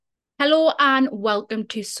Hello and welcome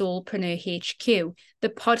to Soulpreneur HQ, the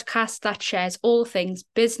podcast that shares all things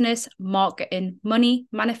business, marketing, money,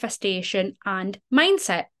 manifestation, and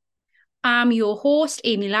mindset. I'm your host,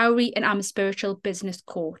 Amy Lowry, and I'm a spiritual business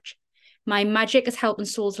coach. My magic is helping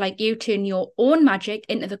souls like you turn your own magic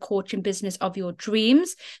into the coaching business of your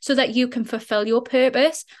dreams so that you can fulfill your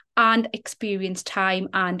purpose and experience time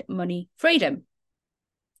and money freedom.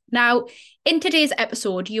 Now, in today's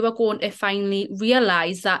episode, you are going to finally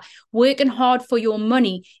realize that working hard for your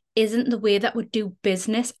money isn't the way that we do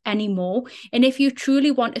business anymore. And if you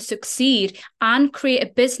truly want to succeed and create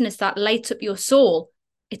a business that lights up your soul,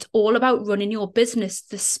 it's all about running your business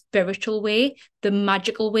the spiritual way, the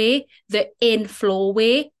magical way, the in-flow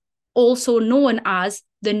way, also known as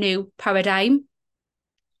the new paradigm.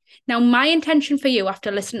 Now, my intention for you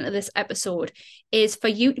after listening to this episode is for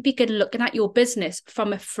you to begin looking at your business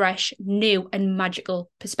from a fresh, new, and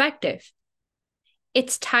magical perspective.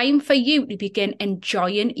 It's time for you to begin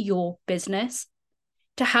enjoying your business,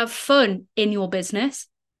 to have fun in your business,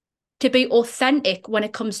 to be authentic when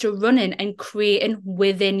it comes to running and creating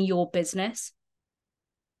within your business.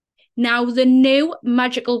 Now, the new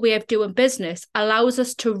magical way of doing business allows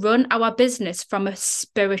us to run our business from a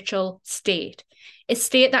spiritual state, a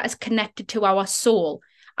state that is connected to our soul,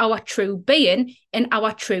 our true being, and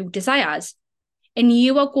our true desires. And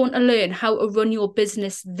you are going to learn how to run your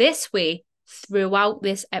business this way throughout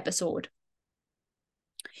this episode.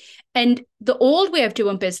 And the old way of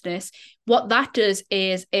doing business, what that does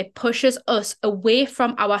is it pushes us away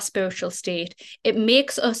from our spiritual state. It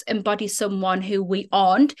makes us embody someone who we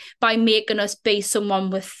aren't by making us be someone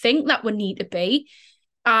we think that we need to be.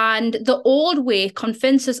 And the old way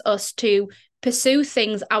convinces us to pursue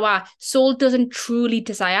things our soul doesn't truly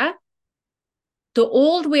desire. The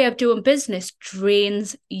old way of doing business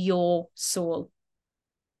drains your soul.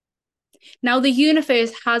 Now, the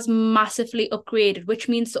universe has massively upgraded, which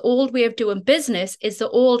means the old way of doing business is the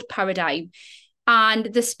old paradigm.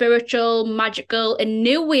 And the spiritual, magical, and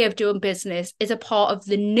new way of doing business is a part of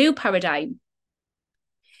the new paradigm.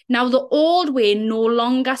 Now, the old way no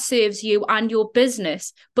longer serves you and your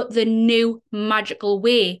business, but the new magical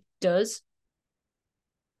way does.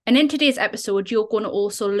 And in today's episode, you're going to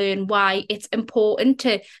also learn why it's important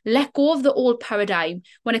to let go of the old paradigm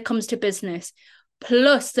when it comes to business,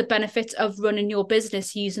 plus the benefits of running your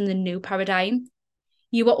business using the new paradigm.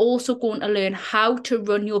 You are also going to learn how to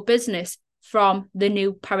run your business from the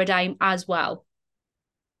new paradigm as well.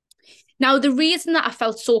 Now, the reason that I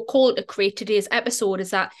felt so called to create today's episode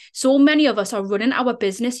is that so many of us are running our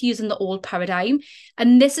business using the old paradigm.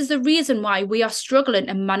 And this is the reason why we are struggling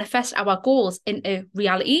to manifest our goals into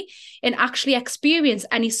reality and actually experience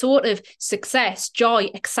any sort of success,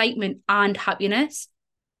 joy, excitement, and happiness.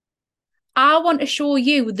 I want to show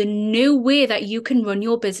you the new way that you can run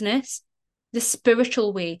your business, the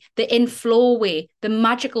spiritual way, the in-flow way, the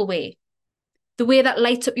magical way, the way that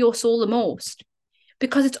lights up your soul the most.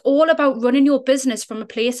 Because it's all about running your business from a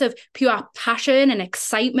place of pure passion and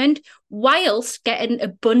excitement whilst getting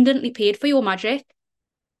abundantly paid for your magic.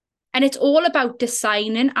 And it's all about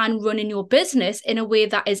designing and running your business in a way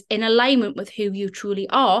that is in alignment with who you truly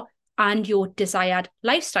are and your desired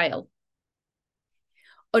lifestyle.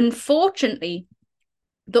 Unfortunately,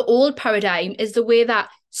 the old paradigm is the way that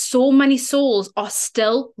so many souls are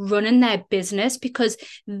still running their business because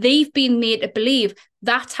they've been made to believe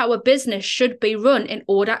that's how a business should be run in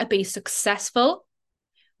order to be successful.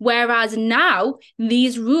 Whereas now,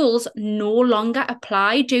 these rules no longer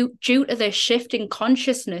apply due to the shift in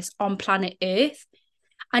consciousness on planet Earth.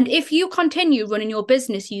 And if you continue running your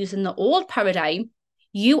business using the old paradigm,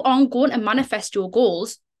 you aren't going to manifest your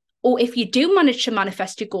goals. Or if you do manage to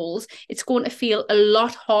manifest your goals, it's going to feel a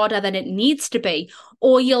lot harder than it needs to be.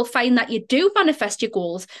 Or you'll find that you do manifest your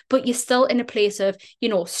goals, but you're still in a place of,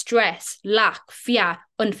 stress, lack, fear,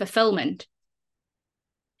 unfulfillment.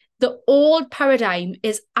 The old paradigm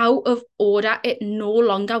is out of order. It no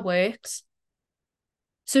longer works.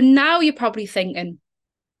 So now you're probably thinking,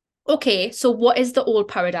 okay, so what is the old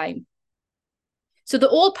paradigm? So the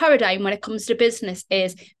old paradigm when it comes to business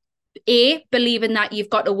is believing that you've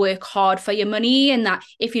got to work hard for your money and that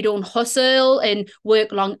if you don't hustle and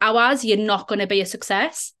work long hours, you're not going to be a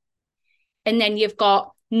success. And then you've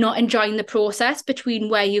got not enjoying the process between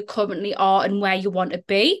where you currently are and where you want to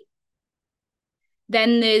be.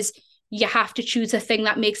 Then there's you have to choose a thing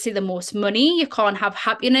that makes you the most money. You can't have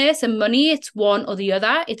happiness and money. It's one or the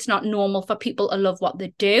other. It's not normal for people to love what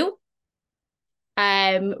they do.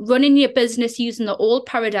 Running your business using the old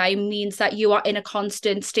paradigm means that you are in a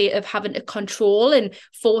constant state of having to control and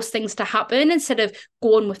force things to happen instead of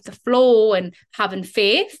going with the flow and having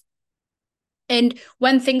faith. And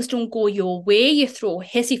when things don't go your way, you throw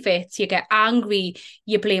hissy fits, you get angry,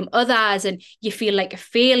 you blame others, and you feel like a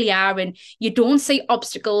failure, and you don't see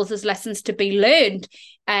obstacles as lessons to be learned.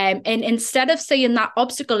 And instead of seeing that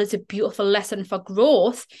obstacle as a beautiful lesson for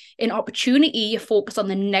growth and opportunity, you focus on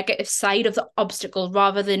the negative side of the obstacle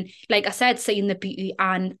rather than, like I said, seeing the beauty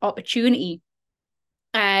and opportunity.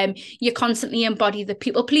 You constantly embody the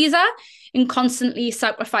people pleaser and constantly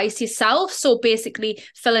sacrifice yourself. So basically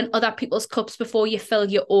filling other people's cups before you fill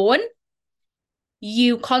your own.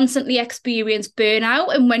 You constantly experience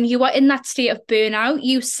burnout. And when you are in that state of burnout,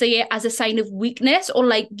 you see it as a sign of weakness or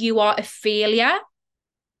like you are a failure.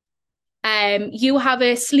 You have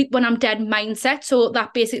a sleep when I'm dead mindset. So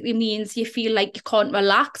that basically means you feel like you can't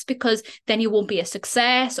relax because then you won't be a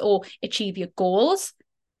success or achieve your goals.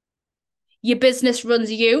 Your business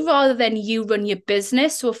runs you rather than you run your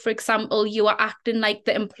business. So, for example, you are acting like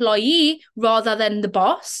the employee rather than the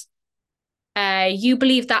boss. You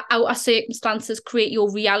believe that outer circumstances create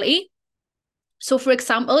your reality. So, for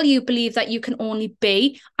example, you believe that you can only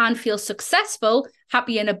be and feel successful,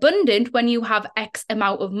 happy and abundant when you have X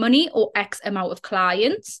amount of money or X amount of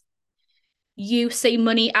clients. You see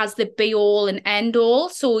money as the be all and end all.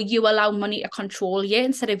 So you allow money to control you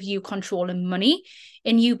instead of you controlling money.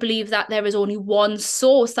 And you believe that there is only one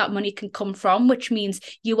source that money can come from, which means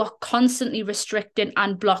you are constantly restricting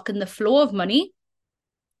and blocking the flow of money.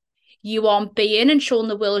 You aren't being and showing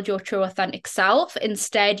the world your true authentic self.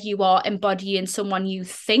 Instead, you are embodying someone you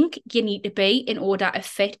think you need to be in order to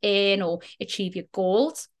fit in or achieve your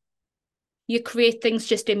goals. You create things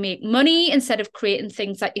just to make money instead of creating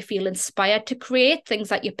things that you feel inspired to create, things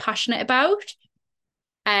that you're passionate about.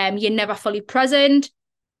 You're never fully present.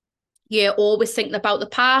 You're always thinking about the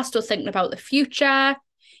past or thinking about the future.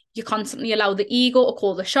 You constantly allow the ego to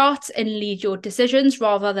call the shots and lead your decisions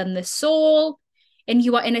rather than the soul. And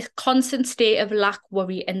you are in a constant state of lack,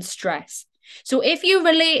 worry, and stress. So if you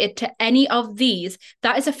related to any of these,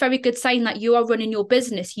 that is a very good sign that you are running your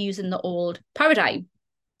business using the old paradigm.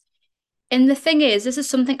 And the thing is, this is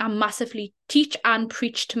something I massively teach and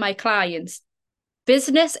preach to my clients.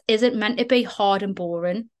 Business isn't meant to be hard and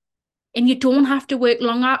boring. And you don't have to work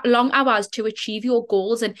long hours to achieve your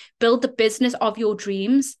goals and build the business of your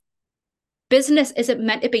dreams. Business isn't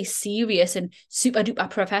meant to be serious and super duper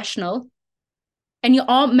professional. And you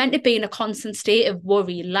aren't meant to be in a constant state of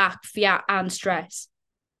worry, lack, fear, and stress.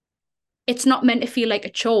 It's not meant to feel like a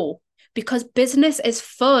chore. Because business is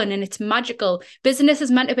fun and it's magical. Business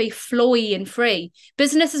is meant to be flowy and free.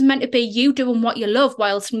 Business is meant to be you doing what you love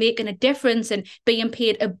whilst making a difference and being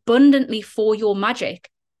paid abundantly for your magic.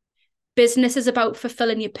 Business is about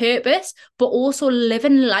fulfilling your purpose, but also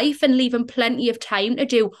living life and leaving plenty of time to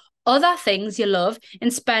do other things you love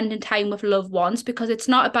and spending time with loved ones, because it's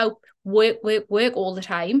not about work all the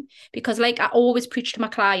time. Because like I always preach to my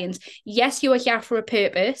clients, yes, you are here for a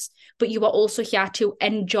purpose, but you are also here to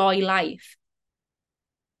enjoy life.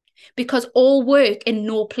 Because all work and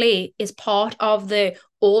no play is part of the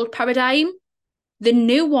old paradigm. The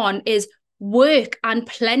new one is work and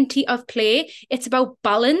plenty of play. It's about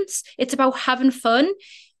balance. It's about having fun.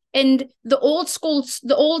 And the old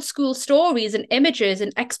school stories and images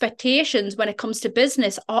and expectations when it comes to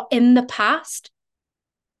business are in the past.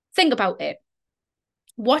 Think about it.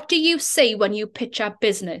 What do you see when you picture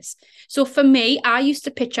business? So for me, I used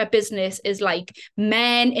to picture business as like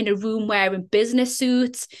men in a room wearing business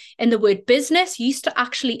suits, and the word business used to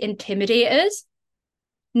actually intimidate us.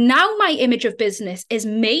 Now my image of business is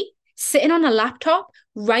me sitting on a laptop,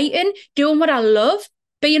 writing, doing what I love,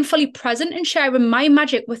 being fully present and sharing my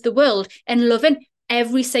magic with the world and loving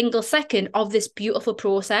every single second of this beautiful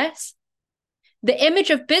process. The image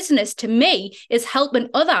of business to me is helping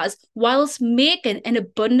others whilst making an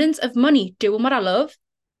abundance of money doing what I love.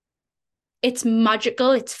 It's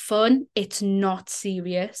magical, it's fun, it's not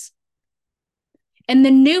serious. And the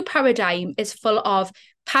new paradigm is full of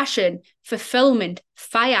passion, fulfillment,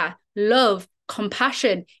 fire, love,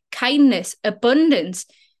 compassion, kindness, abundance.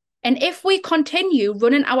 And if we continue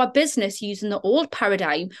running our business using the old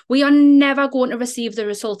paradigm, we are never going to receive the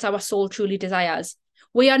results our soul truly desires.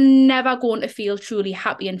 We are never going to feel truly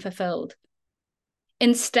happy and fulfilled.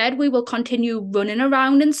 Instead, we will continue running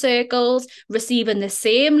around in circles, receiving the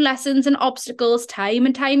same lessons and obstacles time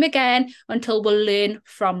and time again until we learn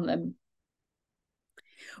from them.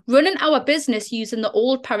 Running our business using the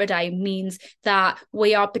old paradigm means that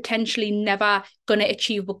we are potentially never going to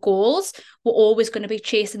achieve the goals. We're always going to be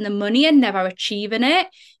chasing the money and never achieving it.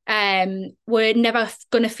 We're never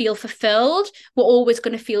going to feel fulfilled. We're always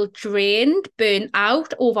going to feel drained, burnt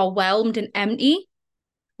out, overwhelmed, and empty.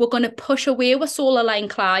 We're going to push away with soul-aligned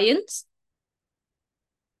clients.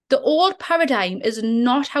 The old paradigm is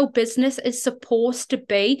not how business is supposed to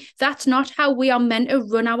be. That's not how we are meant to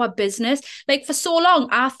run our business. Like for so long,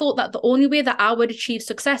 I thought that the only way that I would achieve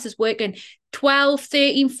success is working 12,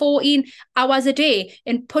 13, 14 hours a day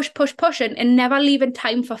and push and never leaving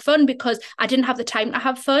time for fun, because I didn't have the time to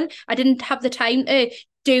have fun. I didn't have the time to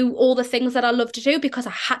do all the things that I love to do because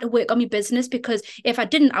I had to work on my business, because if I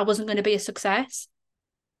didn't, I wasn't going to be a success.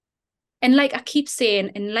 And like I keep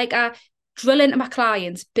saying, and like I drill into my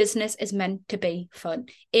clients, business is meant to be fun.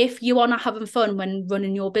 If you are not having fun when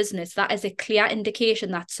running your business, that is a clear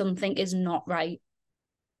indication that something is not right.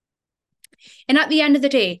 And at the end of the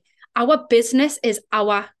day, our business is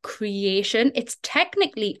our creation. It's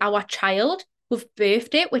technically our child. We've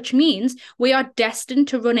birthed it, which means we are destined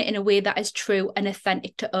to run it in a way that is true and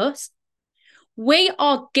authentic to us. We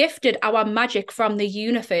are gifted our magic from the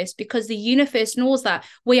universe, because the universe knows that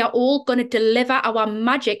we are all going to deliver our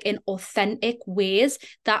magic in authentic ways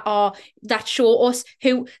that show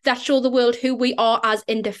the world who we are as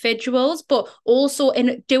individuals, but also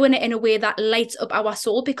in doing it in a way that lights up our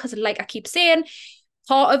soul. Because like I keep saying,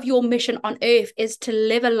 part of your mission on earth is to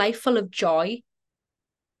live a life full of joy.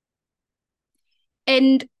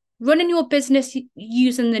 And running your business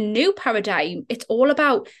using the new paradigm, it's all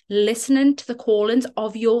about listening to the callings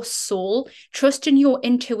of your soul, trusting your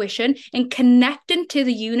intuition, and connecting to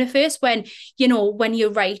the universe when you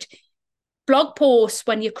write blog posts,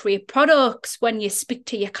 when you create products, when you speak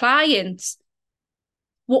to your clients.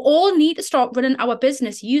 We all need to start running our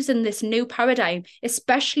business using this new paradigm,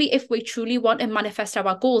 especially if we truly want to manifest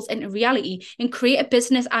our goals into reality and create a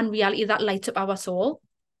business and reality that lights up our soul.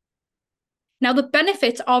 Now, the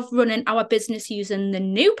benefits of running our business using the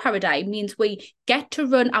new paradigm means we get to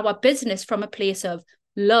run our business from a place of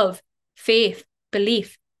love, faith,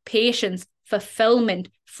 belief, patience, fulfillment,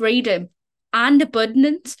 freedom, and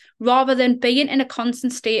abundance, rather than being in a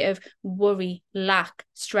constant state of worry, lack,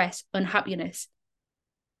 stress, unhappiness.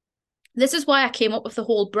 This is why I came up with the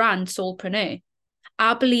whole brand Soulpreneur.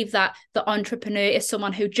 I believe that the entrepreneur is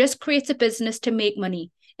someone who just creates a business to make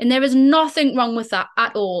money. And there is nothing wrong with that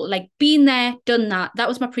at all. Like, been there, done that. That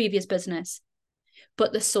was my previous business.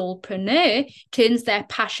 But the soulpreneur turns their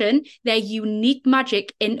passion, their unique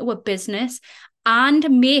magic into a business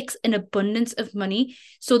and makes an abundance of money.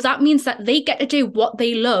 So that means that they get to do what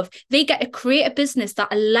they love. They get to create a business that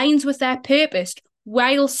aligns with their purpose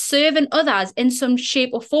while serving others in some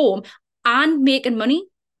shape or form and making money.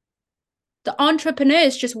 The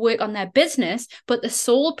entrepreneurs just work on their business, but the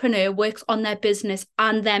soulpreneur works on their business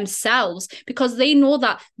and themselves, because they know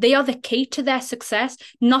that they are the key to their success,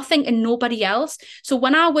 nothing and nobody else. So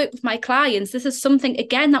when I work with my clients, this is something,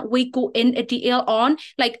 again, that we go into detail on.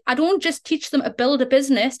 Like, I don't just teach them to build a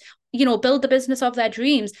business, build the business of their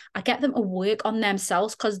dreams. I get them to work on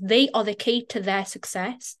themselves, because they are the key to their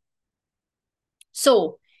success.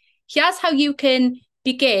 So here's how you can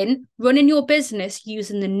begin running your business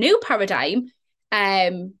using the new paradigm,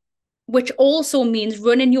 which also means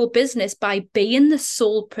running your business by being the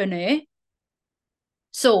soulpreneur.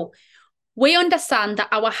 So we understand that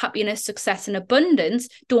our happiness, success, and abundance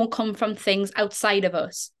don't come from things outside of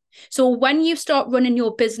us. So when you start running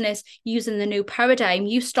your business using the new paradigm,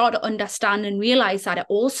 you start to understand and realize that it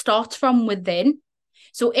all starts from within.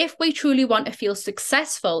 So if we truly want to feel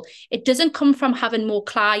successful, it doesn't come from having more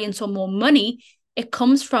clients or more money. It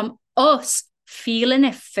comes from us feeling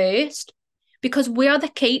it first, because we are the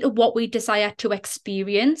key to what we desire to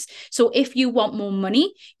experience. So if you want more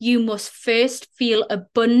money, you must first feel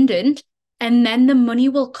abundant, and then the money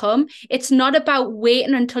will come. It's not about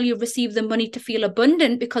waiting until you receive the money to feel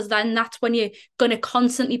abundant, because then that's when you're going to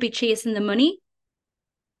constantly be chasing the money.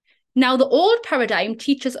 Now, the old paradigm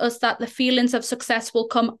teaches us that the feelings of success will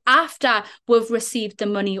come after we've received the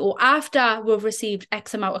money or after we've received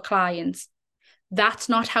X amount of clients. That's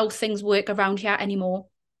not how things work around here anymore.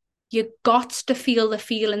 You got to feel the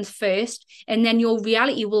feelings first, and then your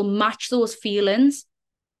reality will match those feelings.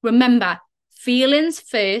 Remember, feelings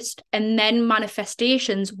first, and then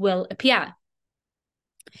manifestations will appear.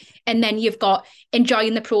 And then you've got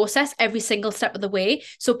enjoying the process every single step of the way.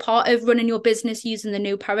 So part of running your business using the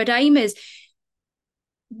new paradigm is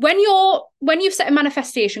when you've set a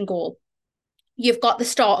manifestation goal, you've got the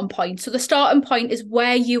starting point. So the starting point is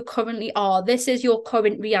where you currently are. This is your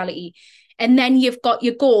current reality. And then you've got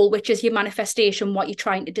your goal, which is your manifestation, what you're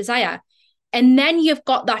trying to desire. And then you've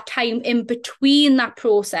got that time in between that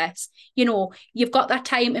process. You know, you've got that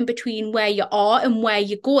time in between where you are and where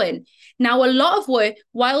you're going. Now, a lot of work,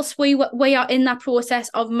 whilst we are in that process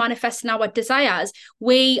of manifesting our desires,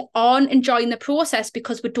 we aren't enjoying the process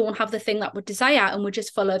because we don't have the thing that we desire, and we're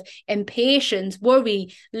just full of impatience,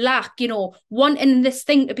 worry, lack, you know, wanting this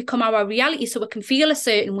thing to become our reality so we can feel a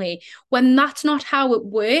certain way. When that's not how it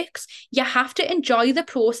works, you have to enjoy the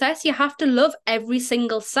process. You have to love every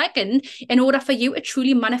single second in order for you to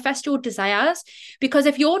truly manifest your desires. Because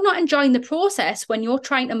if you're not enjoying the process when you're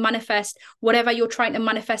trying to manifest whatever you're trying to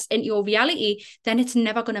manifest into your reality, then it's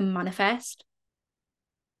never going to manifest.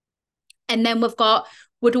 And then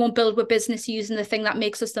we don't build our business using the thing that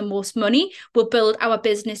makes us the most money. We'll build our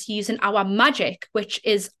business using our magic, which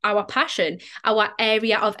is our passion, our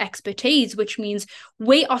area of expertise, which means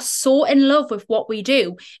we are so in love with what we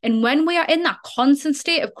do. And when we are in that constant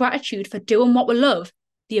state of gratitude for doing what we love,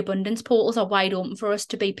 the abundance portals are wide open for us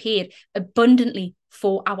to be paid abundantly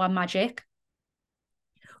for our magic.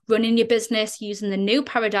 Running your business using the new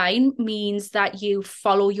paradigm means that you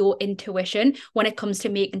follow your intuition when it comes to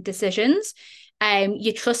making decisions.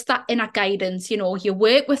 You trust that inner guidance, you know, you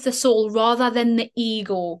work with the soul rather than the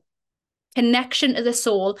ego. Connection to the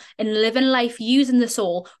soul and living life using the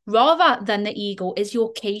soul rather than the ego is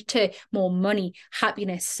your key to more money,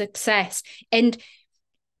 happiness, success. And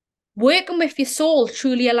working with your soul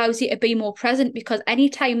truly allows you to be more present, because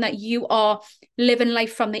anytime that you are living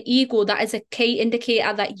life from the ego, that is a key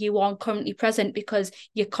indicator that you aren't currently present, because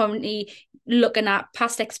you're currently looking at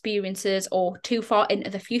past experiences or too far into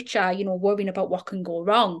the future, you know, worrying about what can go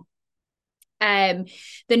wrong. The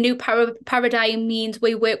new paradigm means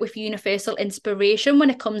we work with universal inspiration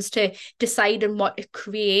when it comes to deciding what to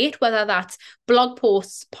create, whether that's blog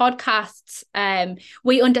posts, podcasts.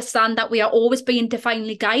 We understand that we are always being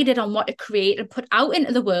divinely guided on what to create and put out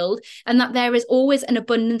into the world, and that there is always an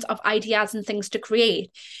abundance of ideas and things to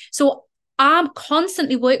create. So I'm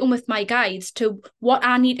constantly working with my guides to what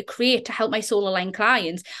I need to create to help my soul aligned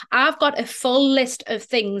clients. I've got a full list of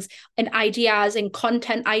things and ideas and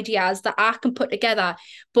content ideas that I can put together.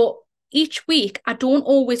 But each week, I don't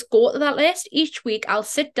always go to that list. Each week, I'll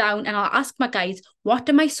sit down and I'll ask my guides, what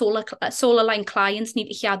do my soul aligned clients need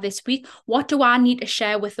to hear this week? What do I need to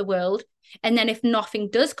share with the world? And then if nothing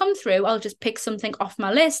does come through, I'll just pick something off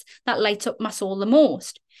my list that lights up my soul the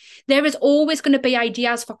most. There is always going to be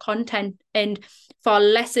ideas for content and for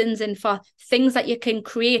lessons and for things that you can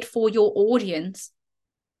create for your audience.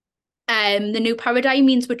 The new paradigm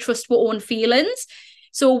means we trust our own feelings.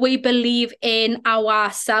 So we believe in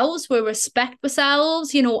ourselves, we respect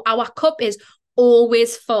ourselves. You know, our cup is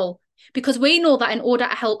always full, because we know that in order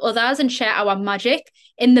to help others and share our magic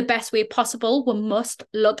in the best way possible, we must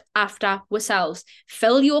look after ourselves.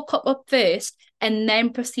 Fill your cup up first and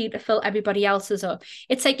then proceed to fill everybody else's up.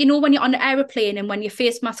 It's like, you know, when you're on an aeroplane and when your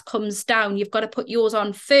face mask comes down, you've got to put yours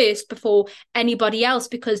on first before anybody else,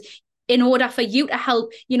 because in order for you to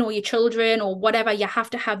help, you know, your children or whatever, you have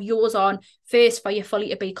to have yours on first for you fully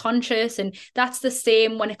to be conscious. And that's the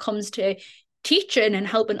same when it comes to teaching and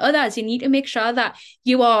helping others. You need to make sure that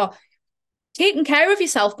you are taking care of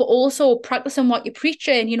yourself, but also practicing what you're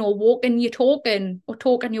preaching, you know, walking you're talking, or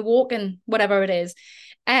talking you're walking, whatever it is.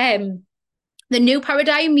 The new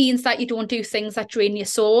paradigm means that you don't do things that drain your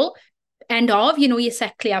soul. You know, you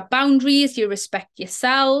set clear boundaries, you respect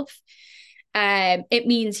yourself. It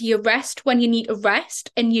means you rest when you need to rest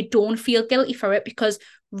and you don't feel guilty for it, because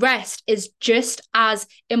rest is just as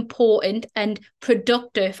important and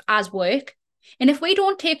productive as work. And if we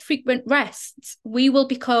don't take frequent rests, we will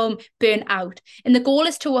become burnt out. And the goal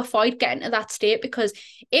is to avoid getting to that state, because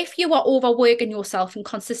if you are overworking yourself and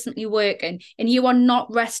consistently working and you are not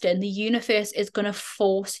resting, the universe is going to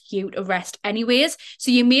force you to rest anyways. So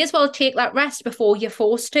you may as well take that rest before you're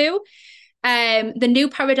forced to. The new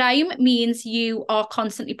paradigm means you are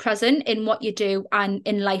constantly present in what you do and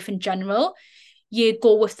in life in general. You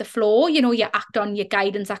go with the flow, you know, you act on your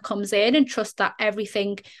guidance that comes in and trust that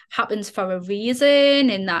everything happens for a reason,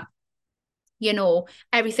 and that, you know,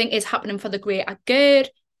 everything is happening for the greater good.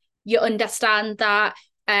 You understand that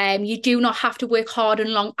you do not have to work hard and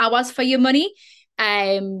long hours for your money.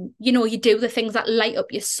 You know, you do the things that light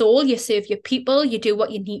up your soul, you serve your people, you do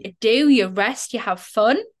what you need to do, you rest, you have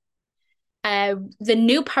fun. The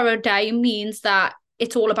new paradigm means that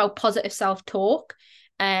it's all about positive self-talk.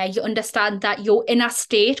 You understand that your inner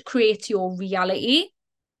state creates your reality.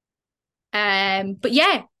 But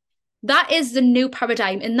yeah, that is the new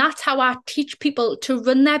paradigm. And that's how I teach people to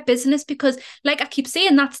run their business, because like I keep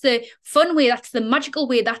saying, that's the fun way, that's the magical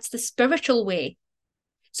way, that's the spiritual way.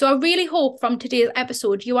 So I really hope from today's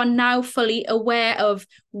episode, you are now fully aware of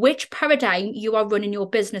which paradigm you are running your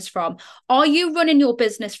business from. Are you running your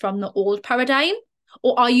business from the old paradigm,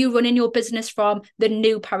 or are you running your business from the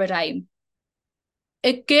new paradigm?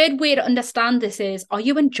 A good way to understand this is, are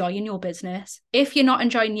you enjoying your business? If you're not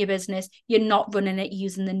enjoying your business, you're not running it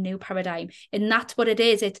using the new paradigm. And that's what it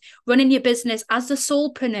is. It's running your business as the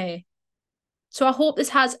soulpreneur. So I hope this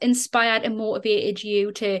has inspired and motivated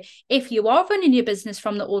you to, if you are running your business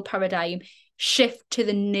from the old paradigm, shift to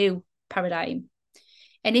the new paradigm.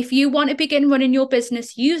 And if you want to begin running your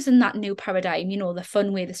business using that new paradigm, the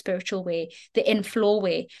fun way, the spiritual way, the in-flow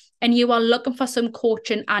way, and you are looking for some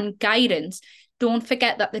coaching and guidance, don't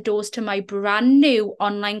forget that the doors to my brand new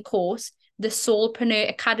online course, the Soulpreneur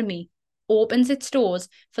Academy, opens its doors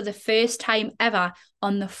for the first time ever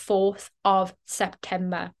on the 4th of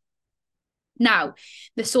September. Now,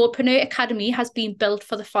 the Soulpreneur Academy has been built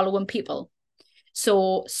for the following people.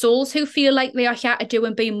 So souls who feel like they are here to do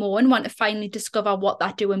and be more and want to finally discover what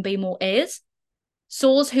that do and be more is.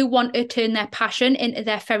 Souls who want to turn their passion into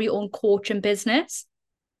their very own coaching business.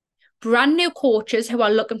 Brand new coaches who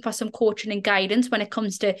are looking for some coaching and guidance when it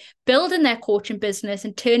comes to building their coaching business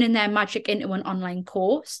and turning their magic into an online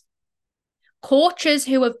course. Coaches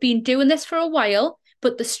who have been doing this for a while,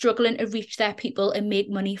 but they're struggling to reach their people and make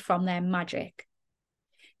money from their magic.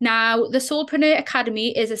 Now, the Soulpreneur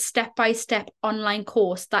Academy is a step-by-step online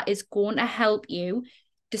course that is going to help you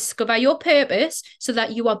discover your purpose so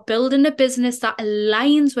that you are building a business that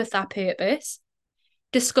aligns with that purpose.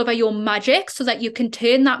 Discover your magic so that you can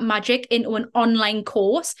turn that magic into an online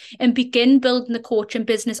course and begin building the coaching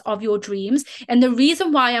business of your dreams. And the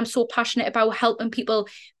reason why I'm so passionate about helping people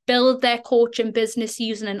build their coaching business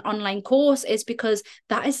using an online course is because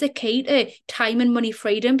that is the key to time and money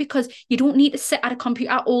freedom, because you don't need to sit at a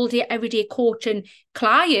computer all day, every day coaching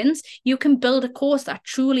clients. You can build a course that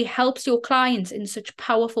truly helps your clients in such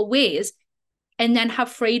powerful ways and then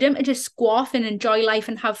have freedom and just go off and enjoy life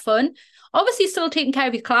and have fun. Obviously, still taking care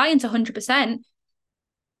of your clients 100%,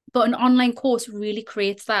 but an online course really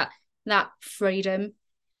creates that freedom.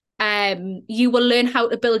 You will learn how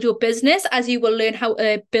to build your business as you will learn how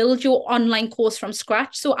to build your online course from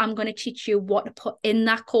scratch. So I'm going to teach you what to put in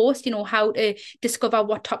that course, how to discover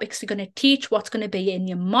what topics you're going to teach, what's going to be in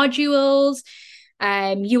your modules.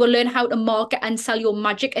 You will learn how to market and sell your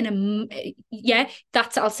magic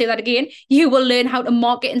I'll say that again. You will learn how to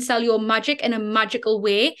market and sell your magic in a magical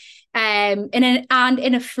way, in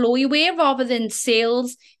a flowy way, rather than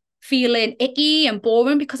sales feeling icky and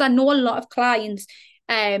boring, because I know a lot of clients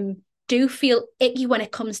do feel icky when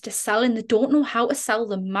it comes to selling. They don't know how to sell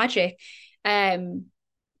the magic.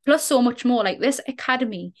 Plus so much more. Like, this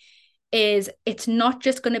academy it's not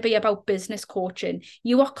just going to be about business coaching.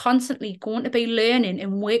 You are constantly going to be learning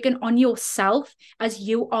and working on yourself, as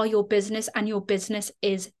you are your business and your business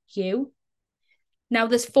is you. Now,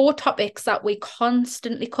 there's 4 topics that we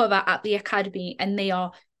constantly cover at the academy, and they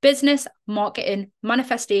are business, marketing,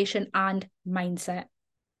 manifestation, and mindset.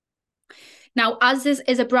 Now, as this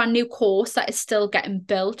is a brand new course that is still getting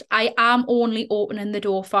built, I am only opening the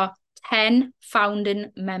door for 10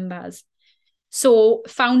 founding members. So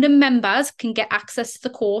founding members can get access to the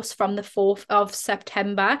course from the 4th of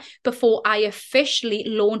September before I officially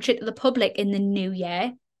launch it to the public in the new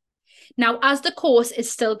year. Now, as the course is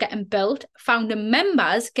still getting built, founding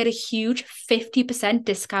members get a huge 50%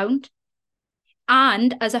 discount.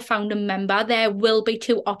 And as a founding member, there will be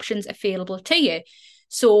 2 options available to you.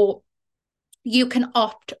 So you can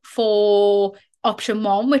opt for option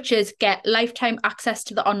 1, which is get lifetime access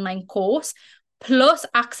to the online course, plus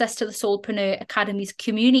access to the Soulpreneur Academy's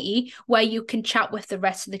community, where you can chat with the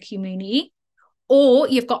rest of the community. Or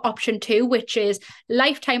you've got option 2, which is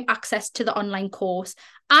lifetime access to the online course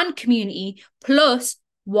and community, plus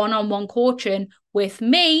one-on-one coaching with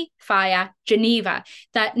me via Geneva.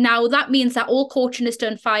 That means that all coaching is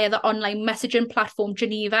done via the online messaging platform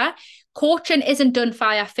Geneva. Coaching isn't done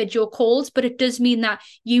via video calls, but it does mean that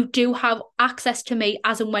you do have access to me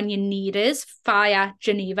as and when you need us via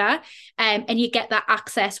Geneva. And you get that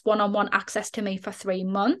access, one-on-one access to me for 3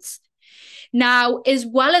 months. Now, as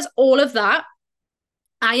well as all of that,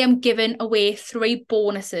 I am giving away 3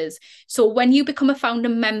 bonuses. So when you become a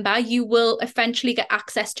founding member, you will eventually get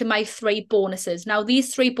access to my 3 bonuses. Now,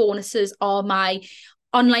 these 3 bonuses are my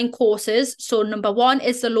online courses. So number 1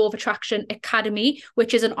 is the Law of Attraction Academy,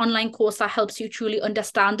 which is an online course that helps you truly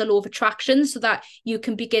understand the law of attraction so that you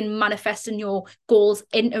can begin manifesting your goals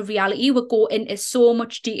into reality. We'll go into so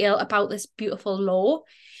much detail about this beautiful law.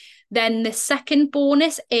 Then the second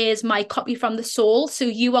bonus is my copy from the soul. So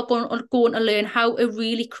you are going to learn how to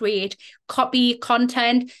really create copy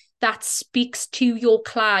content that speaks to your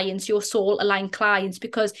clients, your soul aligned clients,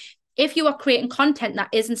 because if you are creating content that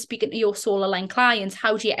isn't speaking to your soul aligned clients,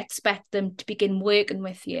 how do you expect them to begin working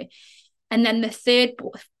with you? And then the third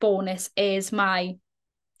bonus is my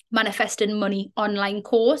Manifesting Money online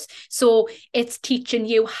course. So it's teaching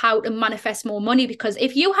you how to manifest more money, because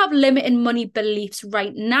if you have limited money beliefs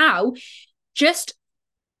right now, just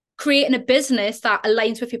creating a business that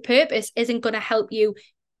aligns with your purpose isn't going to help you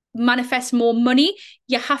manifest more money.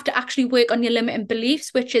 You have to actually work on your limiting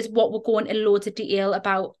beliefs, which is what we're going in loads of detail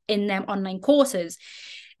about in them online courses.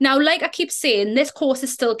 Now, like I keep saying, this course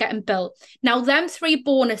is still getting built. Now, them 3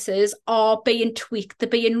 bonuses are being tweaked, they're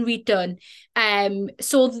being redone.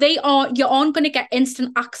 So you aren't going to get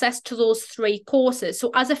instant access to those 3 courses. So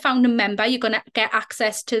as a founder member, you're going to get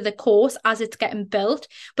access to the course as it's getting built,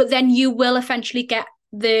 but then you will eventually get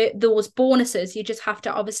those bonuses. You just have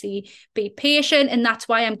to obviously be patient, and that's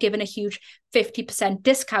why I'm giving a huge 50%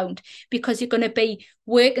 discount, because you're going to be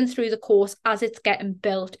working through the course as it's getting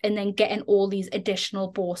built and then getting all these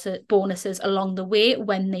additional bonuses along the way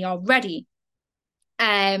when they are ready.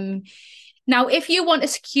 Now, if you want to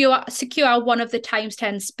secure one of the times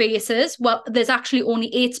 10 spaces, well, there's actually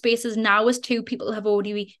only 8 spaces now, as 2 people have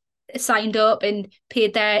already signed up and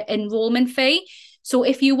paid their enrollment fee. So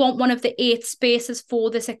if you want one of the 8 spaces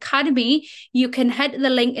for this academy, you can head to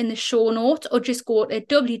the link in the show notes, or just go to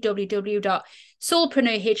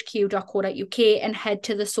www.soulpreneurhq.co.uk and head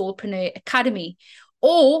to the Soulpreneur Academy.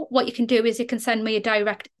 Or what you can do is you can send me a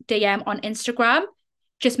direct DM on Instagram.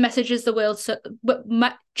 Just message me the word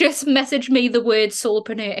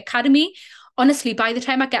Soulpreneur Academy. Honestly, by the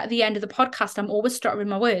time I get to the end of the podcast, I'm always stuttering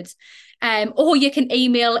my words. Or you can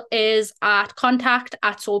email us at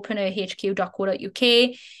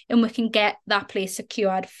contact@soulpreneurhq.co.uk and we can get that place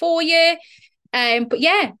secured for you. But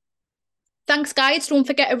yeah, thanks, guys. Don't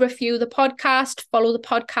forget to review the podcast, follow the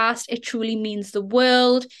podcast. It truly means the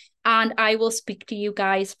world. And I will speak to you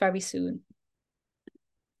guys very soon.